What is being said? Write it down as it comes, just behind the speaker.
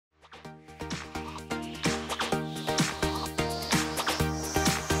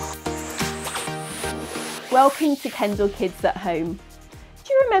Welcome to KendalKids at Home.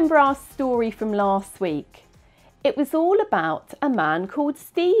 Do you remember our story from last week? It was all about a man called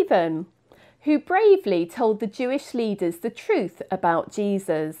Stephen, who bravely told the Jewish leaders the truth about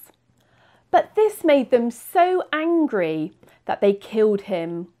Jesus. But this made them so angry that they killed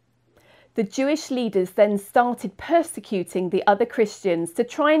him. The Jewish leaders then started persecuting the other Christians to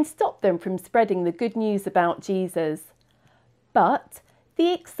try and stop them from spreading the good news about Jesus. But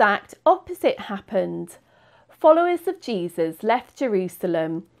the exact opposite happened. Followers of Jesus left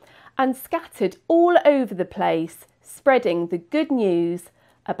Jerusalem and scattered all over the place, spreading the good news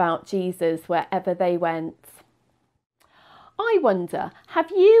about Jesus wherever they went. I wonder,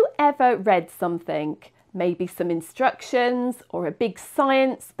 have you ever read something, maybe some instructions or a big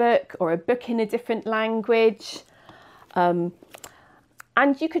science book or a book in a different language, and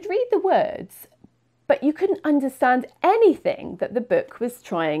you could read the words, but you couldn't understand anything that the book was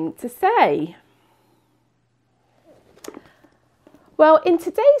trying to say? Well, in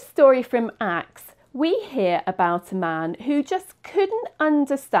today's story from Acts, we hear about a man who just couldn't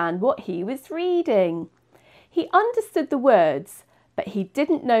understand what he was reading. He understood the words, but he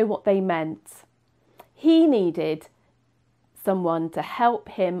didn't know what they meant. He needed someone to help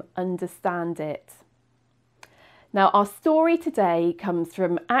him understand it. Now, our story today comes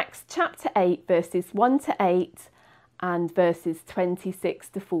from Acts chapter 8, verses 1 to 8 and verses 26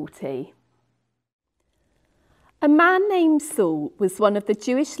 to 40. A man named Saul was one of the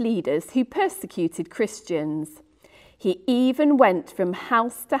Jewish leaders who persecuted Christians. He even went from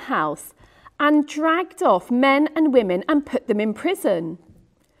house to house and dragged off men and women and put them in prison.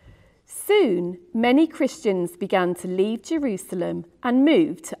 Soon, many Christians began to leave Jerusalem and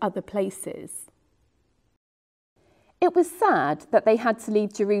move to other places. It was sad that they had to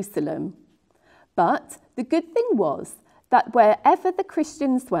leave Jerusalem, but the good thing was that wherever the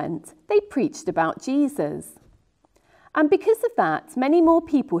Christians went, they preached about Jesus. And because of that, many more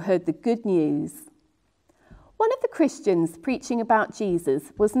people heard the good news. One of the Christians preaching about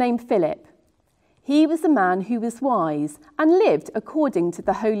Jesus was named Philip. He was a man who was wise and lived according to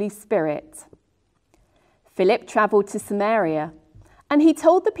the Holy Spirit. Philip travelled to Samaria, and he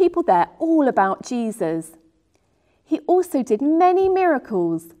told the people there all about Jesus. He also did many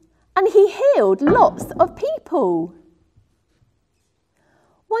miracles, and he healed lots of people.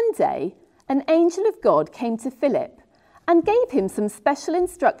 One day, an angel of God came to Philip and gave him some special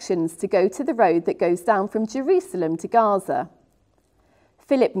instructions to go to the road that goes down from Jerusalem to Gaza.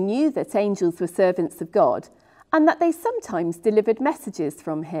 Philip knew that angels were servants of God and that they sometimes delivered messages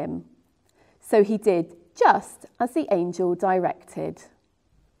from him. So he did just as the angel directed.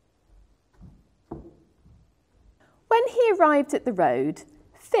 When he arrived at the road,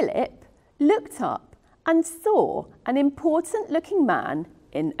 Philip looked up and saw an important-looking man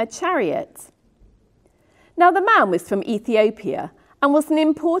in a chariot. Now, the man was from Ethiopia and was an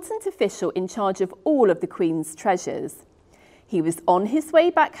important official in charge of all of the Queen's treasures. He was on his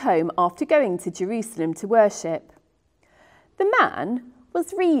way back home after going to Jerusalem to worship. The man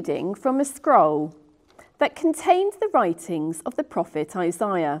was reading from a scroll that contained the writings of the prophet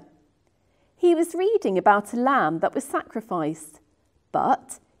Isaiah. He was reading about a lamb that was sacrificed,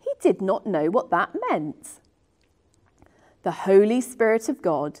 but he did not know what that meant. The Holy Spirit of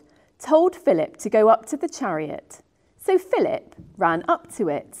God told Philip to go up to the chariot, so Philip ran up to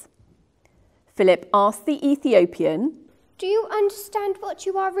it. Philip asked the Ethiopian, "Do you understand what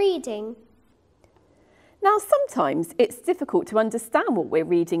you are reading?" Now, sometimes it's difficult to understand what we're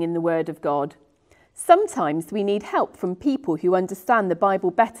reading in the Word of God. Sometimes we need help from people who understand the Bible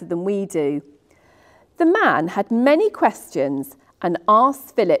better than we do. The man had many questions and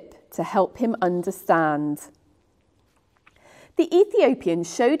asked Philip to help him understand. The Ethiopian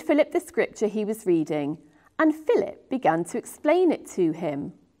showed Philip the scripture he was reading, and Philip began to explain it to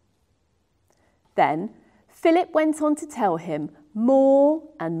him. Then Philip went on to tell him more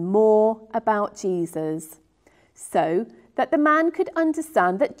and more about Jesus, so that the man could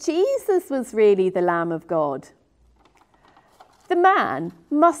understand that Jesus was really the Lamb of God. The man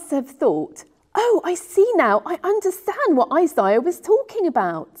must have thought, "Oh, I see now, I understand what Isaiah was talking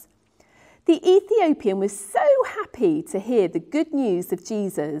about." The Ethiopian was so happy to hear the good news of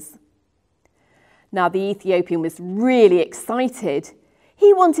Jesus. Now, the Ethiopian was really excited.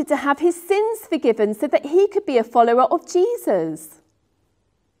 He wanted to have his sins forgiven so that he could be a follower of Jesus.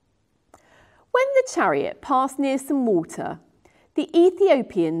 When the chariot passed near some water, the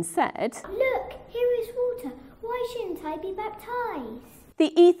Ethiopian said, "Look, here is water. Why shouldn't I be baptized?"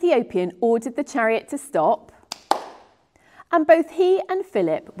 The Ethiopian ordered the chariot to stop, and both he and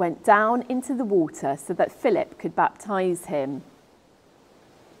Philip went down into the water so that Philip could baptize him.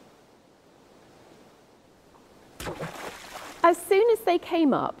 As soon as they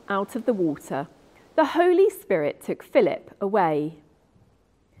came up out of the water, the Holy Spirit took Philip away.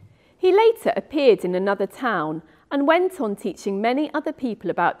 He later appeared in another town and went on teaching many other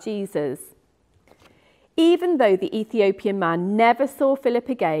people about Jesus. Even though the Ethiopian man never saw Philip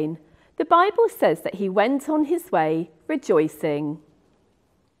again, the Bible says that he went on his way rejoicing.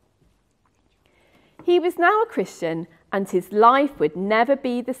 He was now a Christian and his life would never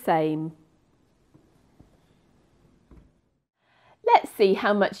be the same. Let's see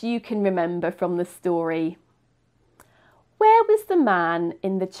how much you can remember from the story. Where was the man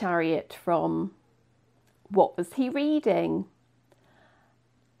in the chariot from? What was he reading?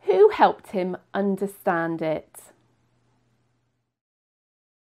 Who helped him understand it?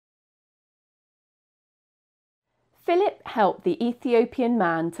 Philip helped the Ethiopian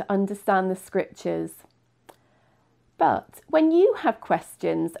man to understand the scriptures. But when you have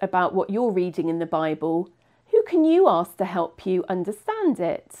questions about what you're reading in the Bible, who can you ask to help you understand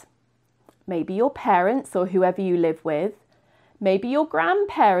it? Maybe your parents or whoever you live with. Maybe your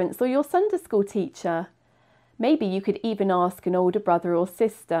grandparents or your Sunday school teacher. Maybe you could even ask an older brother or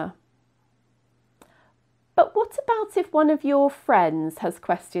sister. But what about if one of your friends has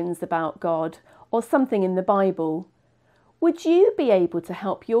questions about God or something in the Bible? Would you be able to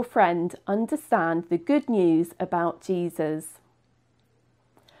help your friend understand the good news about Jesus?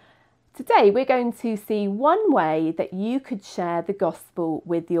 Today we're going to see one way that you could share the gospel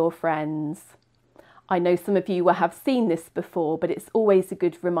with your friends. I know some of you will have seen this before, but it's always a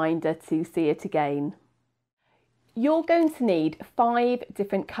good reminder to see it again. You're going to need 5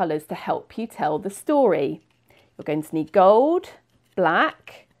 different colours to help you tell the story. You're going to need gold,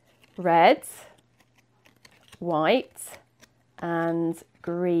 black, red, white and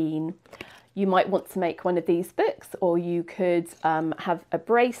green. You might want to make one of these books, or you could have a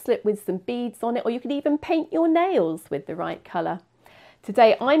bracelet with some beads on it, or you could even paint your nails with the right colour.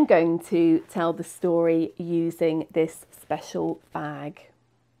 Today I'm going to tell the story using this special bag.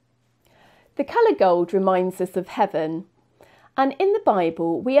 The colour gold reminds us of heaven, and in the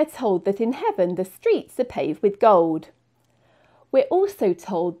Bible we are told that in heaven the streets are paved with gold. We're also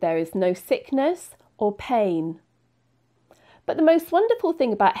told there is no sickness or pain. But the most wonderful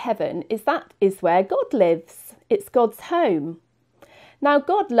thing about heaven is that is where God lives. It's God's home. Now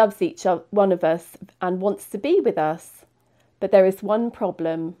God loves each one of us and wants to be with us, but there is one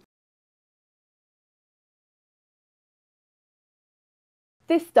problem.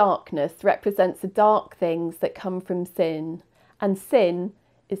 This darkness represents the dark things that come from sin, and sin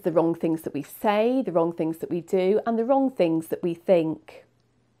is the wrong things that we say, the wrong things that we do, and the wrong things that we think.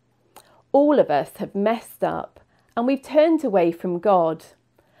 All of us have messed up and we've turned away from God.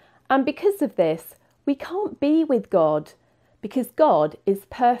 And because of this, we can't be with God because God is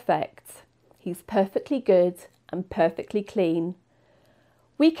perfect. He's perfectly good and perfectly clean.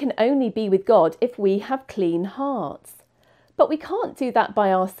 We can only be with God if we have clean hearts. But we can't do that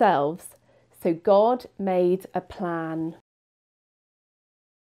by ourselves, so God made a plan.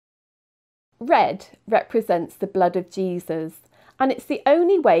 Red represents the blood of Jesus, and it's the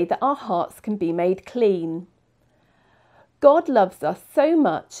only way that our hearts can be made clean. God loves us so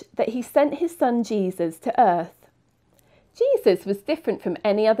much that he sent his son Jesus to earth. Jesus was different from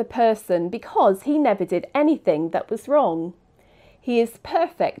any other person because he never did anything that was wrong. He is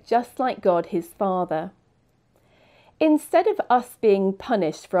perfect, just like God his Father. Instead of us being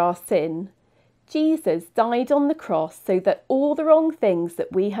punished for our sin, Jesus died on the cross so that all the wrong things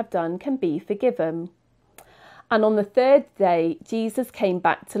that we have done can be forgiven. And on the 3rd day, Jesus came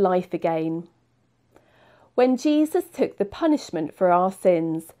back to life again. When Jesus took the punishment for our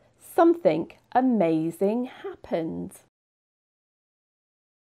sins, something amazing happened.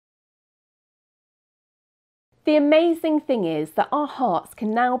 The amazing thing is that our hearts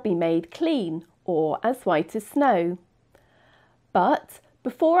can now be made clean, or as white as snow. But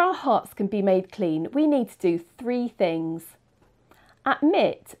before our hearts can be made clean, we need to do 3 things.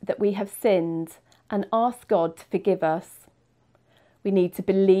 Admit that we have sinned and ask God to forgive us. We need to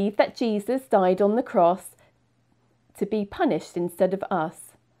believe that Jesus died on the cross to be punished instead of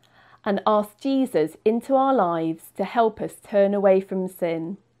us, and ask Jesus into our lives to help us turn away from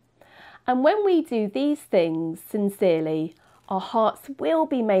sin. And when we do these things sincerely, our hearts will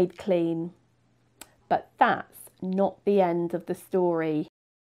be made clean. But that's not the end of the story.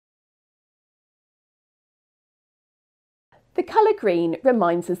 The colour green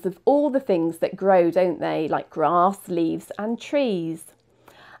reminds us of all the things that grow, don't they? Like grass, leaves and trees.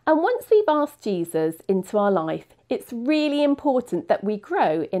 And once we've asked Jesus into our life, it's really important that we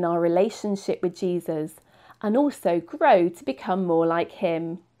grow in our relationship with Jesus and also grow to become more like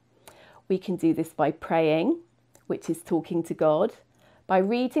him. We can do this by praying, which is talking to God, by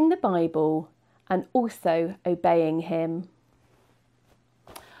reading the Bible and also obeying Him.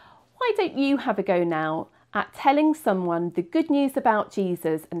 Why don't you have a go now at telling someone the good news about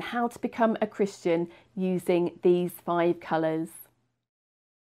Jesus and how to become a Christian using these 5 colours?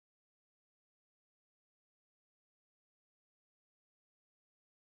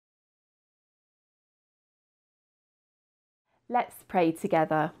 Let's pray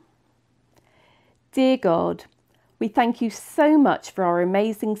together. Dear God, we thank you so much for our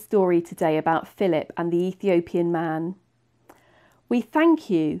amazing story today about Philip and the Ethiopian man. We thank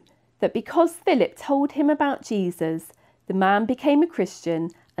you that because Philip told him about Jesus, the man became a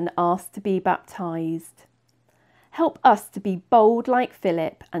Christian and asked to be baptised. Help us to be bold like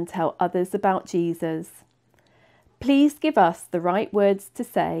Philip and tell others about Jesus. Please give us the right words to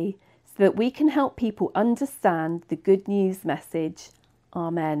say so that we can help people understand the good news message.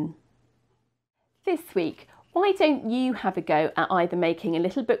 Amen. This week, why don't you have a go at either making a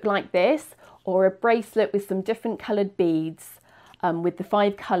little book like this or a bracelet with some different coloured beads with the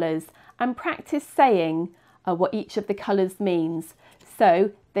 5 colours, and practice saying what each of the colours means,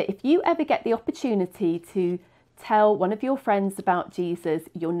 so that if you ever get the opportunity to tell one of your friends about Jesus,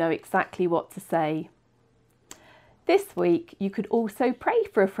 you'll know exactly what to say. This week, you could also pray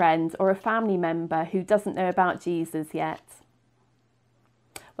for a friend or a family member who doesn't know about Jesus yet.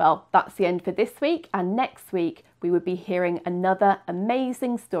 Well, that's the end for this week, and next week we will be hearing another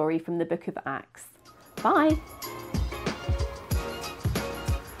amazing story from the book of Acts. Bye!